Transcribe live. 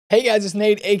Hey guys, it's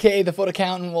Nate, aka the FUT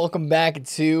Accountant. Welcome back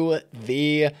to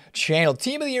the channel.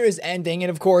 Team of the Year is ending, and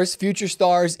of course, Future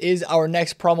Stars is our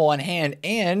next promo on hand.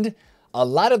 And a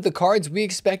lot of the cards we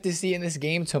expect to see in this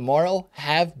game tomorrow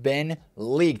have been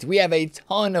leaked. We have a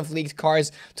ton of leaked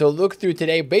cards to look through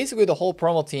today. Basically, the whole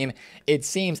promo team, it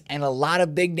seems, and a lot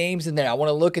of big names in there. I want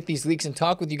to look at these leaks and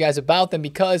talk with you guys about them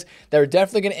because they're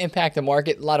definitely going to impact the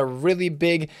market. A lot of really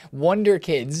big wonder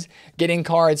kids getting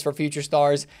cards for Future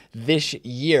Stars this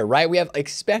year, right? We have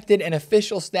expected and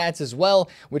official stats as well,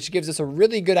 which gives us a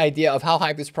really good idea of how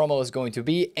hype this promo is going to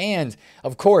be. And,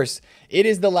 of course, it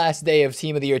is the last day of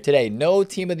Team of the Year today. No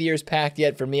Team of the Year is packed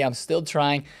yet for me. I'm still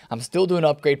trying. I'm still doing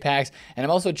upgrade packs. And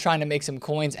I'm also trying to make some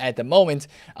coins at the moment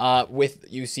with,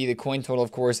 you see the coin total,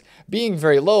 of course, being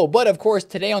very low. But, of course,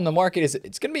 today on the market,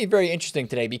 it's going to be very interesting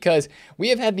today because we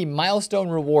have had the milestone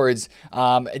rewards.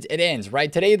 It ends,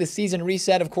 right? Today, the season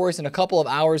reset, of course, in a couple of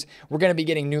hours. We're going to be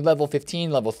getting new level 15,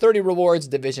 level 30 rewards,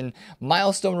 division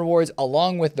milestone rewards,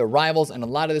 along with the rivals and a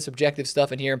lot of this objective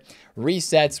stuff in here.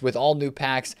 Resets with all new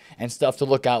packs and stuff to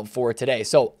look out for today.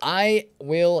 So I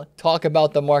will talk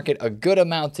about the market a good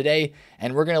amount today,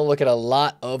 and we're going to look at a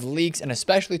lot of leaks and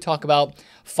especially talk about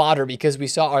fodder because we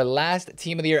saw our last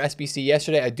Team of the Year SBC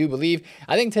yesterday, I do believe.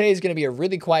 I think today is going to be a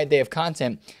really quiet day of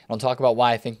content, and I'll talk about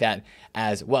why I think that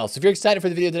as well. So if you're excited for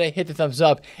the video today, hit the thumbs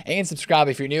up and subscribe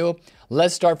if you're new.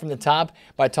 Let's start from the top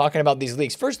by talking about these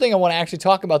leaks. First thing I want to actually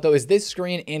talk about, though, is this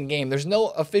screen in-game. There's no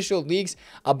official leaks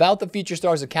about the Future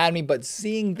Stars Academy, but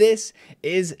seeing this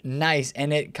is nice,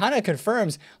 and it kind of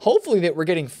confirms, hopefully, that we're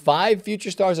getting 5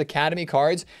 Future Stars Academy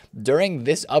cards during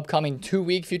this upcoming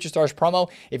 2-week Future Stars promo.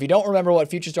 If you don't remember what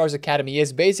Future Stars Academy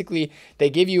is, basically, they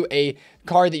give you a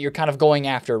card that you're kind of going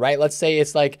after, right? Let's say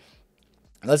it's like,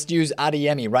 let's use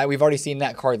Adeyemi, right? We've already seen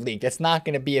that card leaked. It's not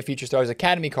going to be a Future Stars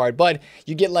Academy card, but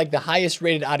you get like the highest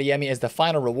rated Adeyemi as the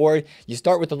final reward. You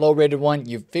start with the low rated one,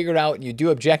 you figure it out, you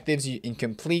do objectives, you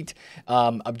complete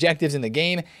objectives in the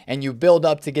game, and you build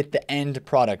up to get the end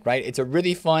product, right? It's a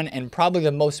really fun and probably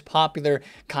the most popular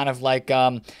kind of like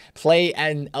play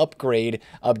and upgrade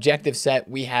objective set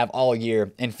we have all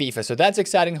year in FIFA. So that's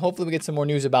exciting. Hopefully we get some more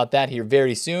news about that here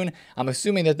very soon. I'm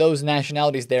assuming that those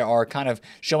nationalities there are kind of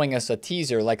showing us a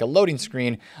teaser, like a loading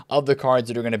screen of the cards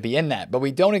that are going to be in that. But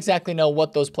we don't exactly know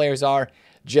what those players are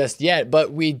just yet,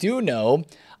 but we do know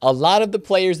a lot of the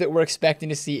players that we're expecting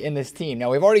to see in this team.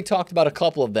 Now, we've already talked about a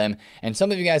couple of them, and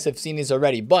some of you guys have seen these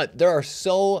already, but there are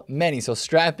so many, so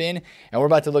strap in, and we're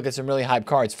about to look at some really hype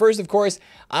cards. First, of course,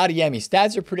 Adeyemi.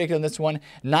 Stats are predicted on this one,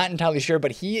 not entirely sure,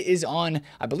 but he is on,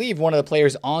 I believe, one of the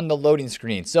players on the loading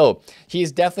screen. So, he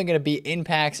is definitely going to be in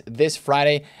packs this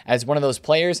Friday as one of those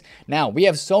players. Now, we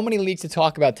have so many leaks to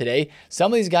talk about today.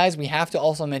 Some of these guys we have to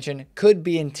also mention could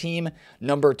be in team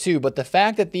number 2, but the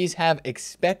fact that these have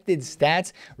expected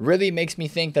stats really makes me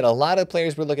think that a lot of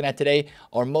players we're looking at today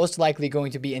are most likely going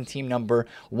to be in team number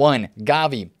 1.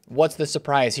 Gavi. What's the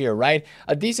surprise here, right?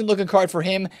 A decent looking card for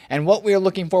him, and what we are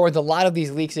looking for with a lot of these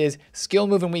leaks is skill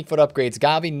move and weak foot upgrades.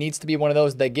 Gavi needs to be one of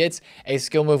those that gets a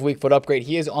skill move weak foot upgrade.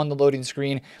 He is on the loading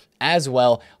screen as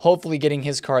well, hopefully getting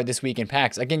his card this week in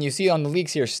packs. Again, you see on the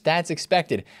leaks here, stats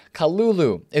expected.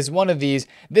 Kalulu is one of these.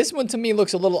 This one to me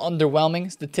looks a little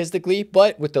underwhelming statistically,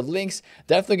 but with the links,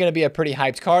 definitely going to be a pretty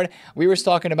hyped card. We were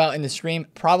talking about in the stream,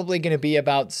 probably going to be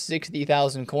about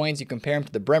 60,000 coins. You compare him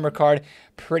to the Bremer card,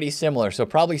 pretty similar. So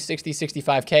probably 60,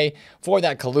 65K for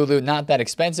that Kalulu, not that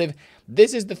expensive.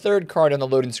 This is the third card on the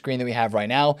loading screen that we have right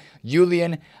now,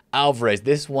 Julian Alvarez.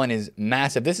 This one is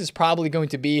massive. This is probably going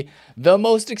to be the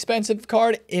most expensive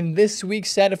card in this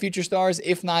week's set of Future Stars,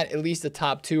 if not at least the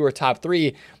top 2 or top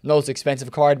 3 most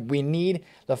expensive card. We need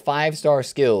the 5-star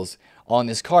skills on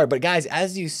this card. But guys,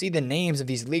 as you see the names of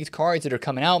these leaked cards that are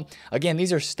coming out, again,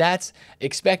 these are stats,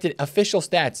 expected official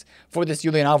stats for this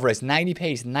Julian Alvarez. 90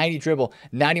 pace, 90 dribble,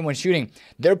 91 shooting.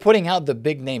 They're putting out the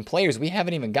big name players. We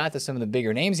haven't even got to some of the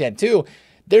bigger names yet too.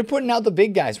 They're putting out the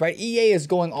big guys, right? EA is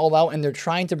going all out and they're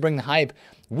trying to bring the hype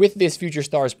with this Future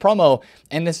Stars promo,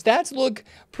 and the stats look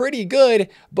pretty good,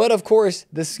 but of course,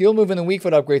 the skill move and the weak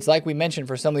foot upgrades, like we mentioned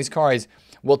for some of these cards,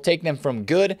 will take them from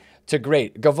good to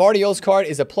great. Gavardio's card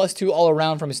is a +2 all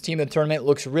around from his team in the tournament.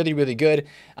 Looks really, really good.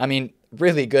 I mean,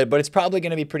 really good, but it's probably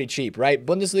going to be pretty cheap, right?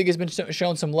 Bundesliga has been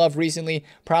shown some love recently,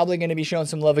 probably going to be shown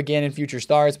some love again in Future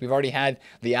Stars. We've already had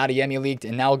the Adeyemi leaked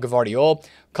and now Gavardio.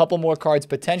 Couple more cards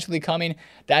potentially coming.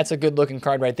 That's a good looking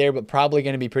card right there, but probably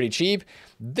going to be pretty cheap.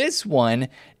 This one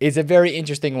is a very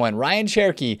interesting one. Ryan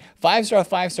Cherokee, 5-star,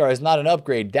 5-star is not an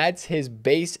upgrade. That's his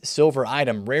base silver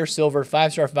item. Rare silver,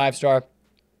 5-star, 5-star.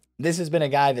 This has been a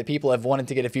guy that people have wanted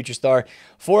to get a future star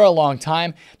for a long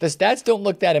time. The stats don't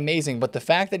look that amazing, but the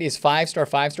fact that he's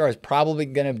 5-star is probably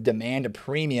going to demand a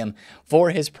premium for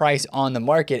his price on the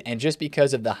market. And just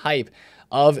because of the hype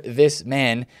of this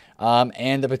man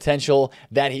and the potential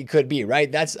that he could be,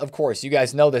 right? That's, of course, you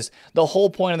guys know this. The whole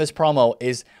point of this promo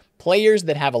is players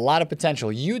that have a lot of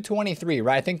potential. U23,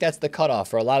 right? I think that's the cutoff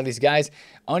for a lot of these guys.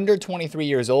 Under 23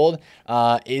 years old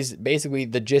is basically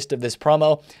the gist of this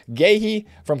promo. Gehi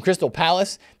from Crystal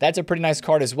Palace. That's a pretty nice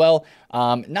card as well.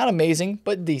 Not amazing,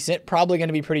 but decent. Probably going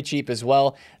to be pretty cheap as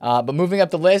well. But moving up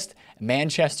the list,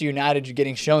 Manchester United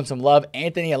getting shown some love.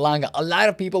 Anthony Elanga. A lot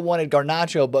of people wanted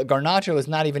Garnacho, but Garnacho is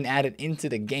not even added into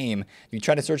the game. If you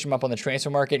try to search him up on the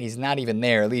transfer market, he's not even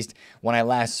there, at least when I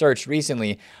last searched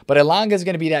recently. But Elanga is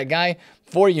going to be that guy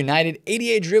for United.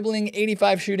 88 dribbling,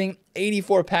 85 shooting,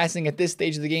 84 passing at this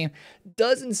stage of the game.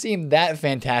 Doesn't seem that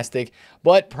fantastic,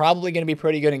 but probably going to be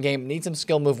pretty good in game. Need some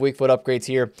skill move weak foot upgrades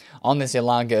here on this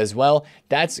Elanga as well.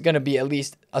 That's going to be at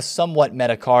least a somewhat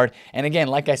meta card. And again,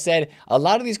 like I said, a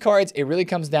lot of these cards, it really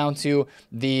comes down to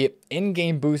the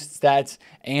in-game boost stats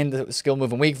and the skill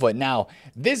move and weak foot. Now,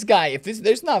 this guy, if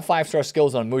there's not 5-star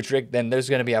skills on Mudryk, then there's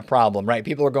going to be a problem, right?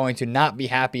 People are going to not be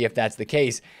happy if that's the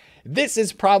case. This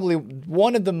is probably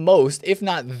one of the most, if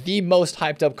not the most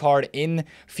hyped up card in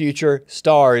Future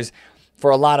Stars for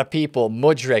a lot of people.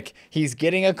 Mudryk, he's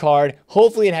getting a card.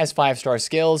 Hopefully it has 5-star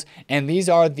skills, and these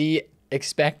are the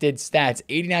expected stats: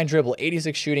 89 dribble,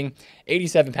 86 shooting,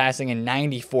 87 passing, and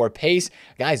 94 pace.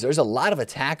 Guys, there's a lot of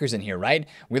attackers in here, right?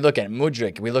 We look at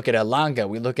Mudryk, we look at Elanga,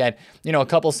 we look at, a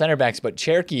couple center backs, but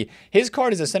Cherki, his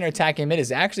card as a center attacking mid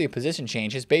is actually a position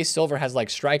change. His base silver has like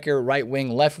striker, right wing,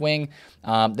 left wing.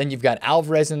 Then you've got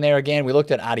Alvarez in there again. We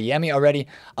looked at Adeyemi already.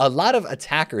 A lot of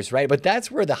attackers, right? But that's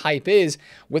where the hype is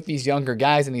with these younger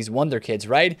guys and these wonder kids,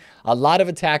 right? A lot of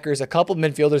attackers, a couple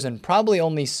midfielders, and probably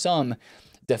only some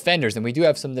defenders, and we do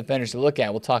have some defenders to look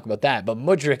at. We'll talk about that, but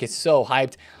Mudryk is so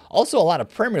hyped. Also, a lot of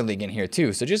Premier League in here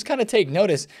too, so just kind of take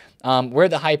notice where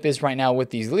the hype is right now with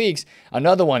these leagues.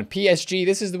 Another one, PSG.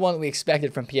 This is the one that we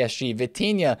expected from PSG.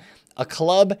 Vitinha, a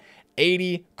club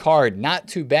 80 card. Not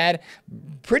too bad.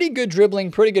 Pretty good dribbling,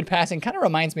 pretty good passing. Kind of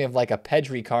reminds me of like a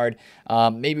Pedri card,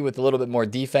 maybe with a little bit more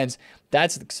defense.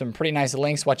 That's some pretty nice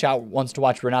links. Watch out, wants to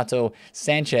watch Renato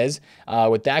Sanchez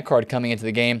with that card coming into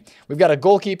the game. We've got a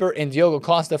goalkeeper in Diogo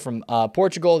Costa from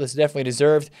Portugal. This is definitely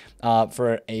deserved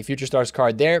for a Future Stars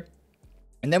card there.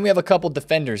 And then we have a couple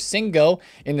defenders. Singo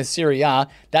in the Serie A.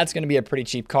 That's going to be a pretty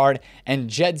cheap card. And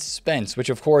Jed Spence, which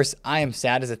of course I am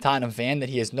sad as a Tottenham fan that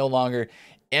he is no longer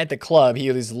at the club. He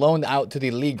is loaned out to the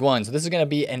League One. So this is going to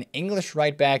be an English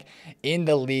right back in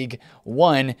the League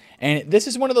One. And this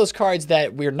is one of those cards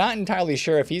that we're not entirely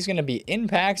sure if he's going to be in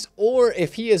packs or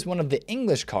if he is one of the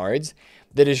English cards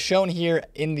that is shown here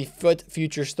in the FUT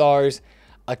Future Stars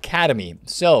Academy.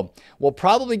 So we'll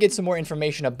probably get some more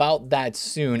information about that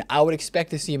soon. I would expect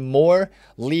to see more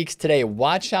leaks today.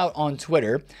 Watch out on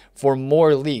Twitter for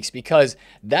more leaks, because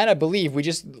that, I believe,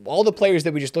 all the players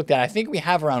that we just looked at, I think we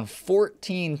have around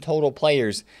 14 total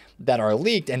players that are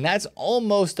leaked, and that's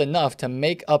almost enough to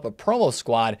make up a promo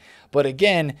squad. But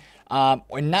again,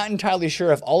 we're not entirely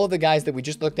sure if all of the guys that we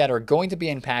just looked at are going to be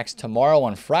in packs tomorrow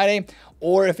on Friday,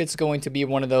 or if it's going to be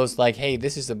one of those like, hey,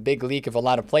 this is a big leak of a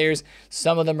lot of players.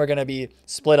 Some of them are going to be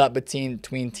split up between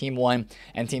Team 1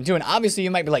 and Team 2. And obviously you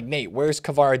might be like, Nate, where's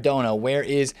Kvaradona? Where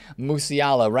is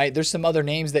Musiala, right? There's some other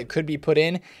names that could be put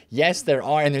in. Yes, there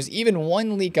are. And there's even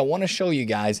one leak I want to show you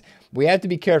guys. We have to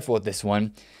be careful with this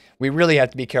one. We really have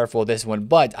to be careful with this one.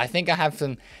 But I think I have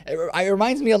some... It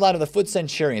reminds me a lot of the FUT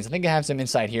Centurions. I think I have some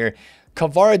insight here.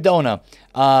 Kvaradona,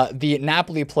 the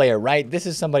Napoli player, right? This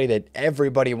is somebody that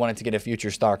everybody wanted to get a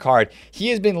future star card. He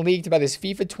has been leaked by this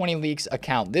FIFA 20 Leaks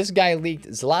account. This guy leaked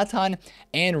Zlatan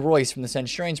and Royce from the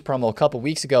Centurions promo a couple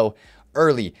weeks ago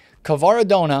early.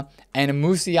 Kvaradona and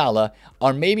Musiala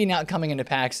are maybe not coming into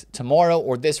packs tomorrow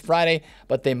or this Friday,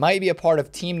 but they might be a part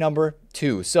of team number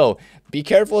 2. So be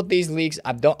careful with these leaks.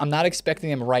 I'm not expecting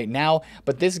them right now,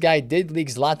 but this guy did leak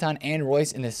Zlatan and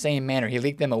Royce in the same manner. He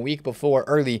leaked them a week before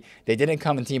early. They didn't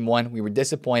come in team 1. We were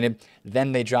disappointed.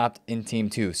 Then they dropped in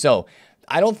team 2. So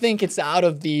I don't think it's out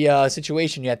of the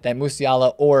situation yet that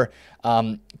Musiala or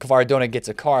Kvaradona gets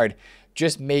a card.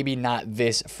 Just maybe not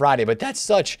this Friday. But that's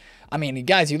such... I mean,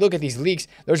 guys, you look at these leaks,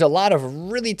 there's a lot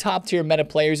of really top-tier meta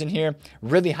players in here.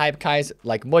 Really hype guys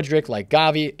like Mudryk, like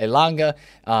Gavi, Elanga,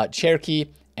 Cherki,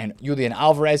 and Julian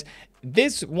Alvarez.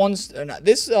 This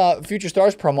Future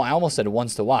Stars promo, I almost said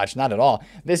ones to watch. Not at all.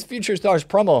 This Future Stars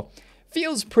promo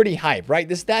feels pretty hype, right?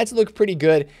 The stats look pretty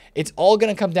good. It's all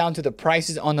going to come down to the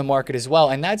prices on the market as well.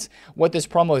 And that's what this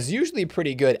promo is usually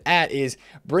pretty good at, is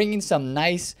bringing some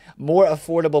nice, more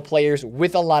affordable players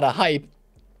with a lot of hype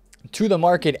to the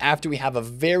market after we have a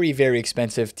very, very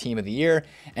expensive team of the year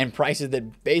and prices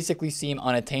that basically seem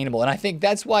unattainable. And I think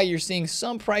that's why you're seeing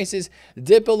some prices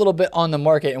dip a little bit on the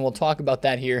market, and we'll talk about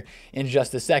that here in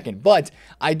just a second. But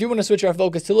I do want to switch our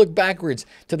focus to look backwards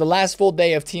to the last full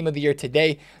day of team of the year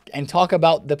today and talk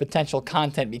about the potential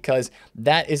content, because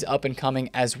that is up and coming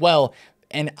as well.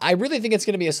 And I really think it's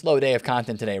going to be a slow day of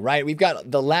content today, right? We've got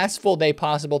the last full day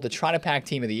possible to try to pack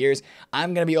Team of the Years.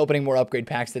 I'm going to be opening more upgrade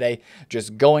packs today,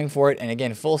 just going for it. And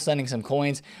again, full sending some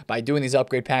coins by doing these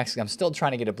upgrade packs. I'm still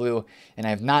trying to get a blue, and I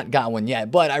have not got one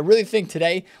yet. But I really think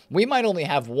today we might only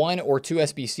have 1 or 2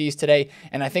 SBCs today.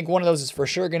 And I think one of those is for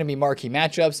sure going to be marquee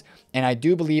matchups. And I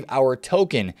do believe our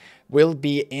token will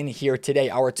be in here today.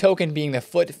 Our token being the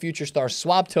FUT Future Star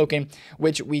Swap token,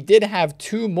 which we did have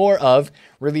 2 more of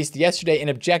released yesterday in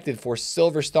objective for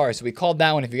Silver Stars. So we called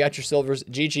that one. If you got your silvers,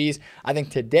 GG's. I think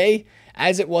today,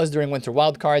 as it was during Winter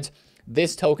Wildcards,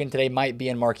 this token today might be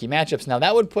in marquee matchups. Now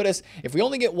that would put us, if we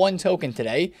only get 1 token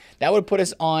today, that would put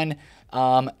us on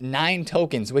 9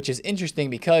 tokens, which is interesting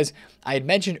because I had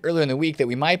mentioned earlier in the week that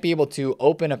we might be able to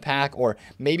open a pack, or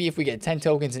maybe if we get 10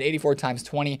 tokens and 84 times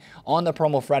 20 on the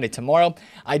promo Friday tomorrow.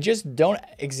 I just don't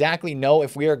exactly know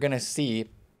if we are going to see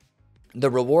the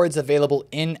rewards available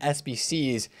in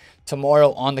SBCs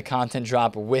tomorrow on the content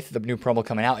drop with the new promo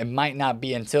coming out. It might not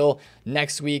be until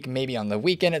next week, maybe on the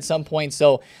weekend at some point.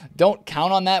 So don't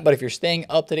count on that. But if you're staying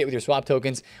up to date with your swap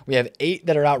tokens, we have 8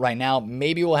 that are out right now.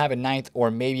 Maybe we'll have a 9th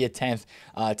or maybe a 10th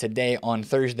today on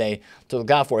Thursday to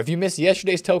look out for. If you missed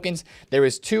yesterday's tokens, there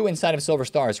is 2 inside of Silver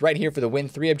Stars right here for the win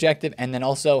 3 objective. And then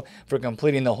also for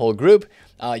completing the whole group,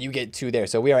 you get 2 there.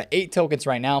 So we are at 8 tokens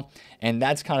right now. And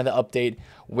that's kind of the update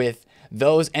with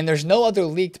those. And there's no other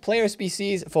leaked player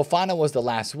SBCs. Fofana was the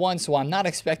last one, so I'm not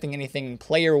expecting anything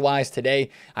player-wise today.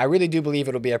 I really do believe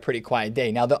it'll be a pretty quiet day.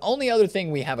 Now, the only other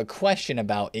thing we have a question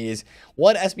about is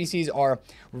what SBCs are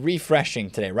refreshing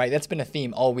today, right? That's been a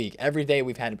theme all week. Every day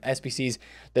we've had SBCs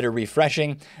that are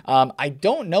refreshing. I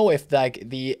don't know if like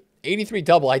the 83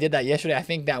 double, I did that yesterday. I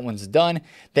think that one's done.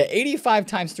 The 85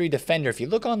 times 3 defender, if you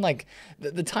look on like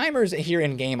the timers here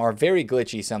in game are very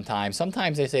glitchy sometimes.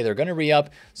 Sometimes they say they're going to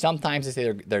re-up. Sometimes they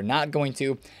say they're not going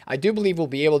to. I do believe we'll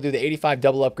be able to do the 85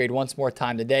 double upgrade once more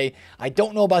time today. I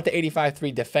don't know about the 85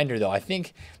 3 defender though. I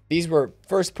think these were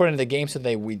first put into the game so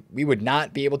we would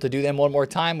not be able to do them one more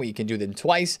time. We can do them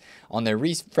twice on their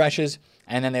refreshes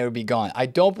and then they would be gone. I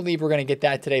don't believe we're going to get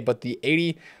that today, but the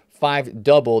 85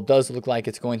 double does look like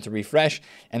it's going to refresh.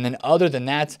 And then other than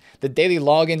that, the daily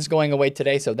login's going away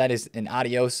today. So that is an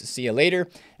adios, see you later.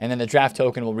 And then the draft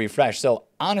token will refresh. So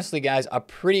honestly, guys, a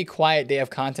pretty quiet day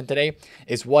of content today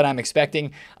is what I'm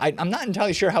expecting. I'm not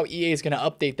entirely sure how EA is going to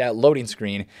update that loading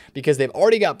screen because they've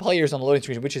already got players on the loading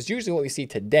screen, which is usually what we see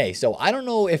today. So I don't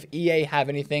know if EA have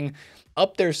anything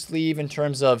up their sleeve in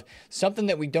terms of something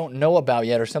that we don't know about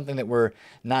yet or something that we're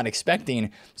not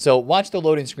expecting. So watch the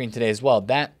loading screen today as well.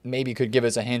 That maybe could give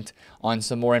us a hint on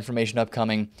some more information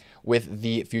upcoming with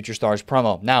the Future Stars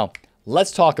promo. Now,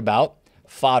 let's talk about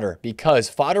fodder because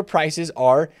fodder prices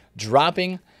are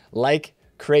dropping like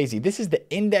crazy. This is the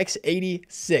Index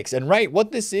 86. And right,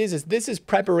 what this is this is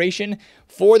preparation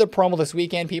for the promo this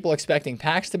weekend. People expecting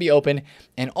packs to be open.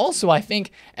 And also, I think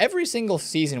every single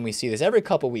season we see this, every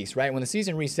couple weeks, right? When the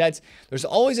season resets, there's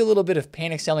always a little bit of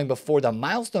panic selling before the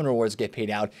milestone rewards get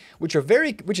paid out, which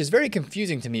is very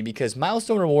confusing to me because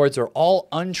milestone rewards are all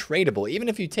untradeable. Even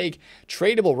if you take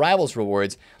tradable rivals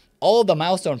rewards, all of the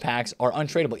milestone packs are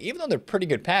untradeable. Even though they're pretty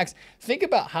good packs, think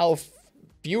about how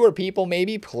fewer people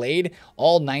maybe played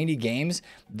all 90 games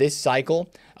this cycle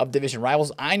of Division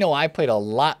Rivals. I know I played a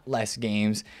lot less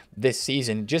games this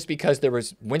season just because there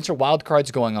was winter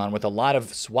wildcards going on with a lot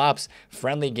of swaps,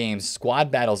 friendly games, squad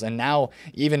battles, and now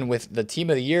even with the Team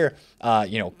of the Year,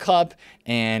 Cup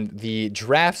and the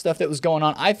draft stuff that was going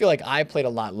on, I feel like I played a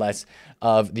lot less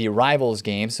of the Rivals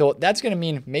game. So that's going to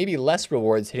mean maybe less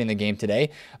rewards hitting the game today.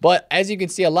 But as you can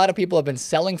see, a lot of people have been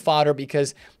selling fodder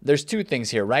because there's 2 things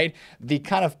here, right? The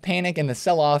kind of panic and the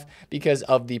sell-off because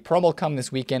of the promo come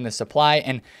this weekend, the supply,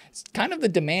 and kind of the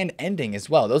demand ending as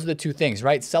well. Those are the 2 things,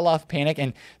 right? Sell-off, panic,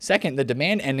 and second, the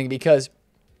demand ending because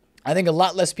I think a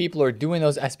lot less people are doing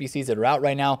those SBCs that are out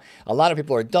right now. A lot of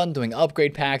people are done doing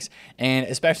upgrade packs, and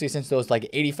especially since those like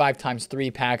 85 times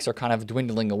 3 packs are kind of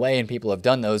dwindling away and people have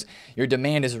done those, your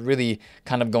demand is really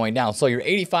kind of going down. So your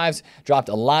 85s dropped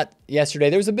a lot yesterday.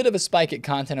 There was a bit of a spike at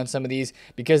content on some of these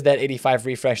because that 85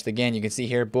 refreshed again. You can see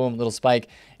here, boom, little spike,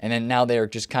 and then now they're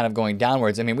just kind of going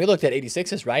downwards. I mean, we looked at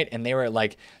 86s, right? And they were at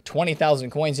like 20,000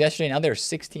 coins yesterday. Now they're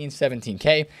 16,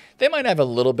 17K. They might have a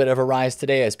little bit of a rise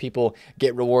today as people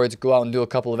get rewards, go out and do a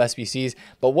couple of SBCs.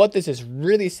 But what this is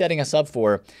really setting us up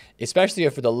for, especially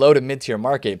for the low to mid-tier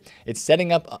market, it's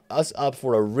setting us up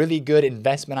for a really good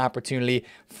investment opportunity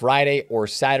Friday or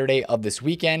Saturday of this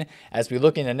weekend. As we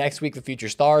look into next week, the Future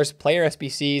Stars, player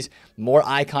SBCs, more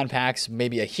icon packs,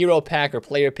 maybe a hero pack or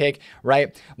player pick,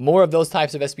 right? More of those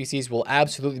types of SBCs will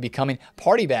absolutely be coming.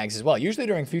 Party bags as well. Usually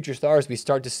during Future Stars, we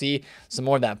start to see some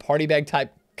more of that party bag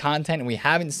type content, and we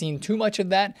haven't seen too much of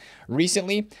that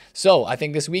recently. So I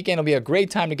think this weekend will be a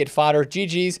great time to get fodder.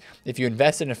 GG's if you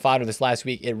invested in fodder this last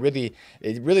week. It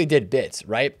really did bits,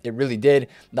 right? It really did.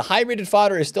 The high rated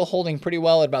fodder is still holding pretty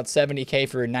well at about 70K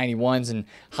for 91s and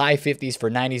high 50s for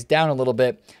 90s, down a little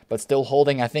bit, but still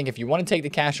holding. I think if you want to take the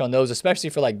cash on those, especially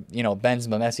for like, you know,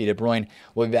 Benzema, Messi, De Bruyne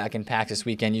will be back in packs this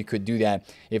weekend. You could do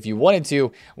that if you wanted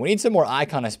to. We need some more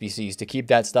icon SBCs to keep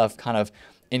that stuff kind of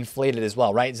inflated as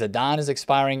well, right? Zidane is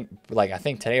expiring, like I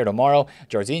think today or tomorrow.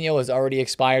 Jorginho is already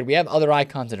expired. We have other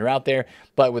icons that are out there,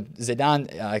 but with Zidane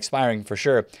expiring for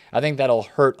sure, I think that'll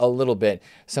hurt a little bit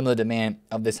some of the demand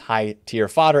of this high tier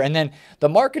fodder. And then the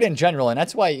market in general, and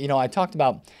that's why, you know, I talked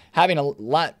about having a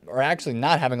lot, or actually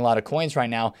not having a lot of coins right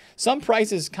now. Some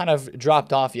prices kind of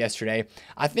dropped off yesterday.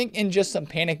 I think in just some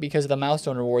panic because of the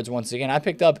milestone rewards once again. I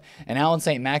picked up an Alan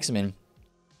St. Maximin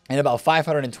and about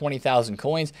 520,000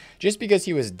 coins just because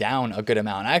he was down a good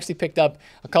amount. I actually picked up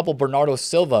a couple Bernardo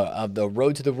Silva of the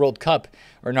Road to the World Cup,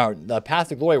 or no, the Path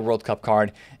to Glory World Cup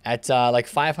card at like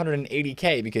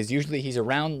 580K because usually he's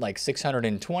around like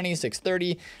 620,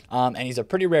 630, and he's a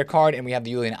pretty rare card. And we have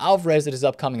the Julian Alvarez that is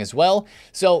upcoming as well.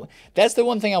 So that's the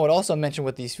one thing I would also mention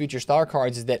with these future star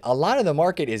cards is that a lot of the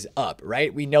market is up,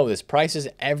 right? We know this. Prices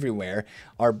everywhere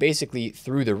are basically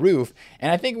through the roof.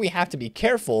 And I think we have to be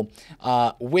careful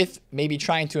with maybe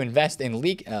trying to invest in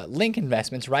link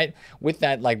investments, right? With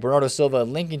that, like Bernardo Silva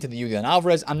linking to the Julian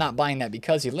Alvarez. I'm not buying that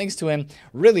because he links to him.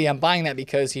 Really, I'm buying that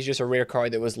because he's just a rare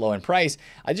card that was low in price.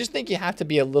 I just think you have to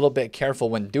be a little bit careful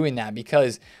when doing that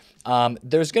because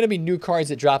there's going to be new cards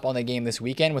that drop on the game this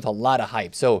weekend with a lot of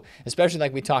hype. So especially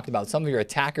like we talked about, some of your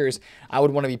attackers, I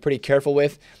would want to be pretty careful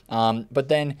with. But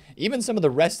then even some of the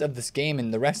rest of this game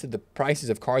and the rest of the prices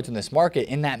of cards in this market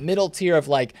in that middle tier of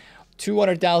like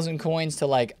 200,000 coins to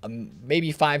like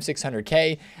maybe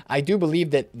 500-600K. I do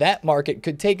believe that that market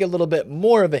could take a little bit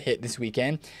more of a hit this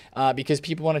weekend because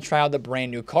people want to try out the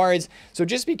brand new cards. So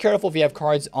just be careful if you have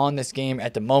cards on this game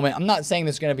at the moment. I'm not saying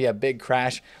there's going to be a big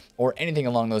crash or anything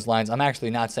along those lines. I'm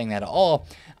actually not saying that at all.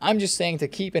 I'm just saying to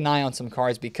keep an eye on some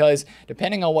cards because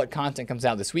depending on what content comes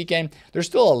out this weekend, there's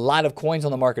still a lot of coins on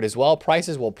the market as well.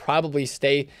 Prices will probably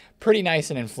stay pretty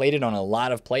nice and inflated on a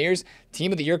lot of players.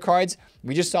 Team of the Year cards,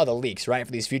 we just saw the leaks, right,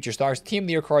 for these future stars. Team of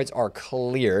the Year cards are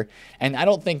clear, and I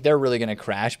don't think they're really going to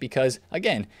crash because,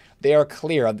 again, they are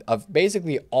clear of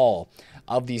basically all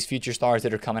of these future stars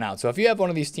that are coming out. So if you have one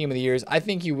of these Team of the Years, I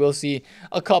think you will see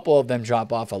a couple of them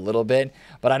drop off a little bit,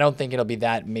 but I don't think it'll be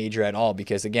that major at all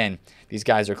because, again, these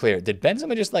guys are clear. Did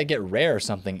Benzema just like get rare or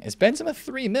something? Is Benzema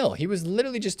 3 mil? He was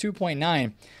literally just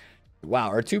 2.9.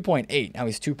 Wow, or 2.8. Now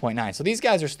he's 2.9. So these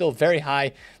guys are still very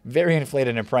high, very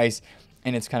inflated in price,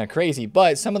 and it's kind of crazy.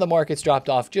 But some of the markets dropped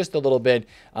off just a little bit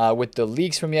with the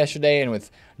leaks from yesterday and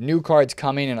with new cards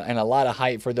coming and a lot of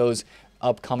hype for those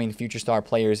upcoming future star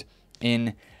players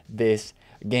in this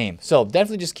game. So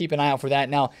definitely just keep an eye out for that.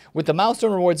 Now, with the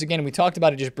milestone rewards, again, we talked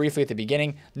about it just briefly at the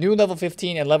beginning. New level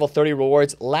 15 and level 30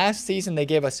 rewards. Last season, they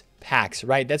gave us packs,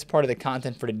 right? That's part of the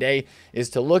content for today is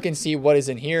to look and see what is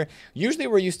in here. Usually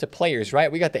we're used to players,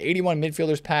 right? We got the 81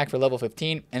 midfielders pack for level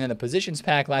 15 and then the positions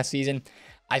pack last season.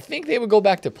 I think they would go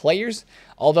back to players,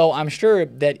 although I'm sure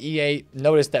that EA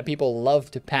noticed that people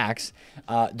love to packs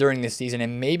during this season,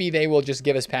 and maybe they will just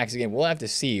give us packs again. We'll have to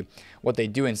see what they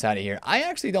do inside of here. I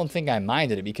actually don't think I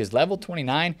minded it because level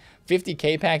 29,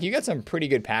 50K pack, you got some pretty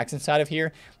good packs inside of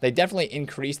here. They definitely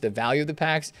increased the value of the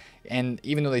packs, and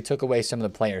even though they took away some of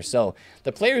the players. So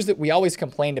the players that we always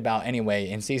complained about anyway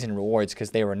in season rewards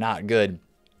because they were not good.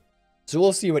 So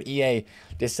we'll see what EA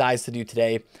decides to do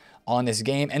today on this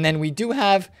game. And then we do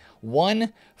have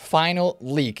one final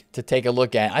leak to take a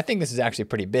look at. I think this is actually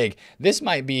pretty big. This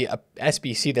might be a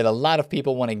SBC that a lot of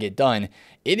people want to get done.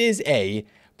 It is a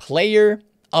player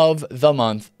of the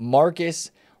month,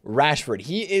 Marcus Rashford.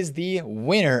 He is the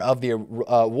winner of the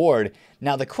award.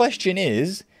 Now, the question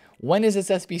is, when is this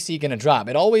SBC going to drop?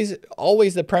 It always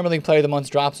the Premier League Player of the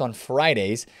Month drops on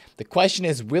Fridays. The question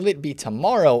is, will it be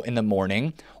tomorrow in the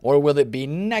morning or will it be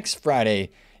next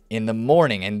Friday in the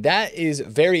morning? And that is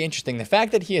very interesting. The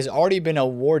fact that he has already been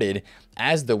awarded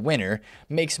as the winner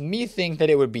makes me think that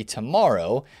it would be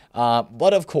tomorrow.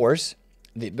 But of course,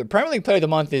 the Premier League Player of the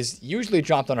Month is usually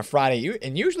dropped on a Friday,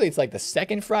 and usually it's like the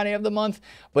second Friday of the month,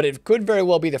 but it could very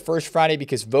well be the first Friday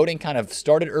because voting kind of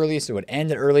started early, so it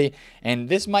ended early, and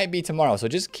this might be tomorrow. So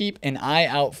just keep an eye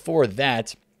out for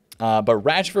that. But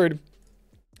Rashford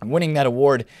winning that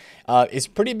award is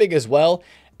pretty big as well.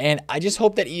 And I just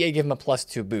hope that EA give him a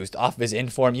 +2 boost off of his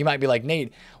inform. You might be like,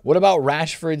 Nate, what about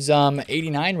Rashford's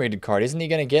 89 rated card? Isn't he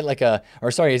going to get like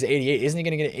his 88? Isn't he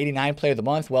going to get an 89 Player of the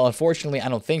Month? Well, unfortunately, I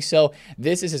don't think so.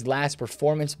 This is his last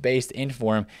performance-based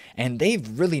inform, and they've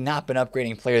really not been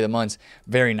upgrading Player of the Months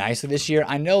very nicely this year.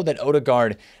 I know that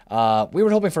Odegaard, we were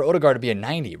hoping for Odegaard to be a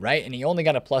 90, right? And he only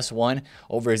got a +1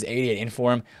 over his 88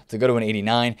 inform to go to an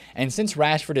 89. And since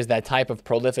Rashford is that type of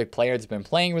prolific player that's been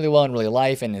playing really well in real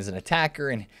life and is an attacker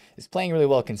and is playing really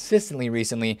well consistently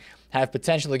recently, have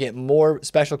potential to get more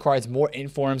special cards, more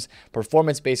informs,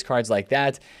 performance-based cards like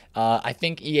that. I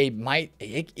think EA might,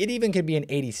 it even could be an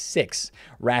 86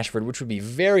 Rashford, which would be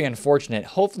very unfortunate.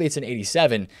 Hopefully it's an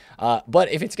 87.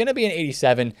 But if it's going to be an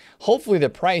 87, hopefully the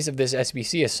price of this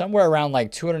SBC is somewhere around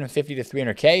like 250 to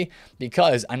 300K,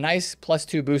 because a nice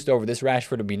 +2 boost over this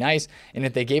Rashford would be nice. And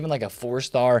if they gave him like a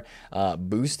 4-star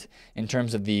boost in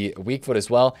terms of the weak foot as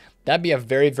well, that'd be a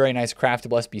very, very nice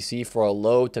craftable SBC for a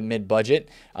low to mid budget.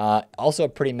 Also a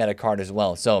pretty meta card as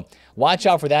well. So watch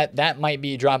out for that. That might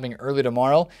be dropping early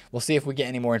tomorrow. We'll see if we get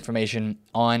any more information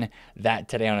on that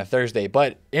today on a Thursday.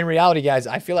 But in reality, guys,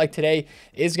 I feel like today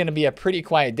is going to be a pretty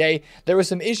quiet day. There were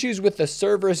some issues with the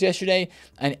servers yesterday,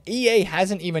 and EA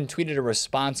hasn't even tweeted a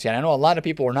response yet. I know a lot of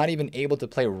people were not even able to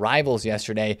play Rivals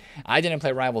yesterday. I didn't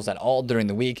play Rivals at all during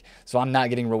the week, so I'm not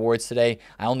getting rewards today.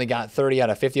 I only got 30 out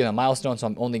of 50 on the milestone, so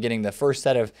I'm only getting the first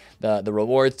set of the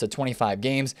rewards to 25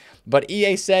 games. But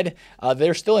EA said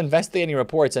they're still investigating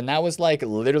reports, and that was like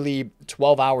literally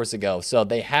 12 hours ago. So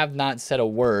they have not said a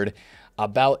word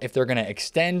about if they're going to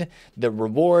extend the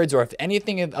rewards or if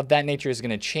anything of that nature is going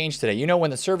to change today. You know,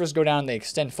 when the servers go down, they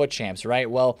extend FUT champs,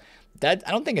 right? Well, that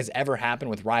I don't think has ever happened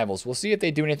with Rivals. We'll see if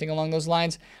they do anything along those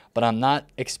lines, but I'm not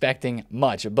expecting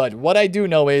much. But what I do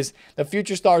know is the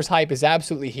Future Stars hype is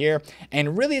absolutely here,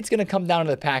 and really it's going to come down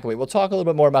to the pack away. We'll talk a little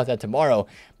bit more about that tomorrow,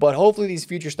 but hopefully these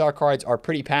Future Star cards are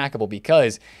pretty packable,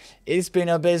 because it's been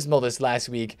abysmal this last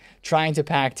week trying to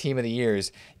pack Team of the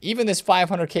Years. Even this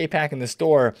 500K pack in the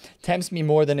store tempts me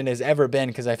more than it has ever been,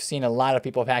 because I've seen a lot of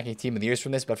people packing Team of the Years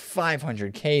from this, but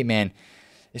 500K, man,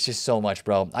 it's just so much,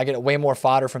 bro. I get way more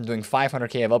fodder from doing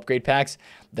 500K of upgrade packs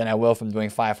than I will from doing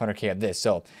 500K of this.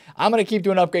 So I'm going to keep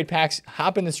doing upgrade packs.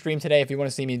 Hop in the stream today if you want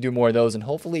to see me do more of those, and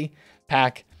hopefully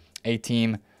pack a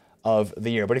Team of the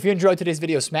Year. But if you enjoyed today's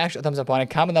video, smash a thumbs up on it.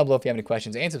 Comment down below if you have any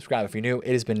questions, and subscribe if you're new.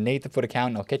 It has been Nate, the FUT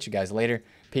Accountant. I'll catch you guys later.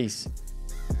 Peace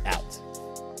out.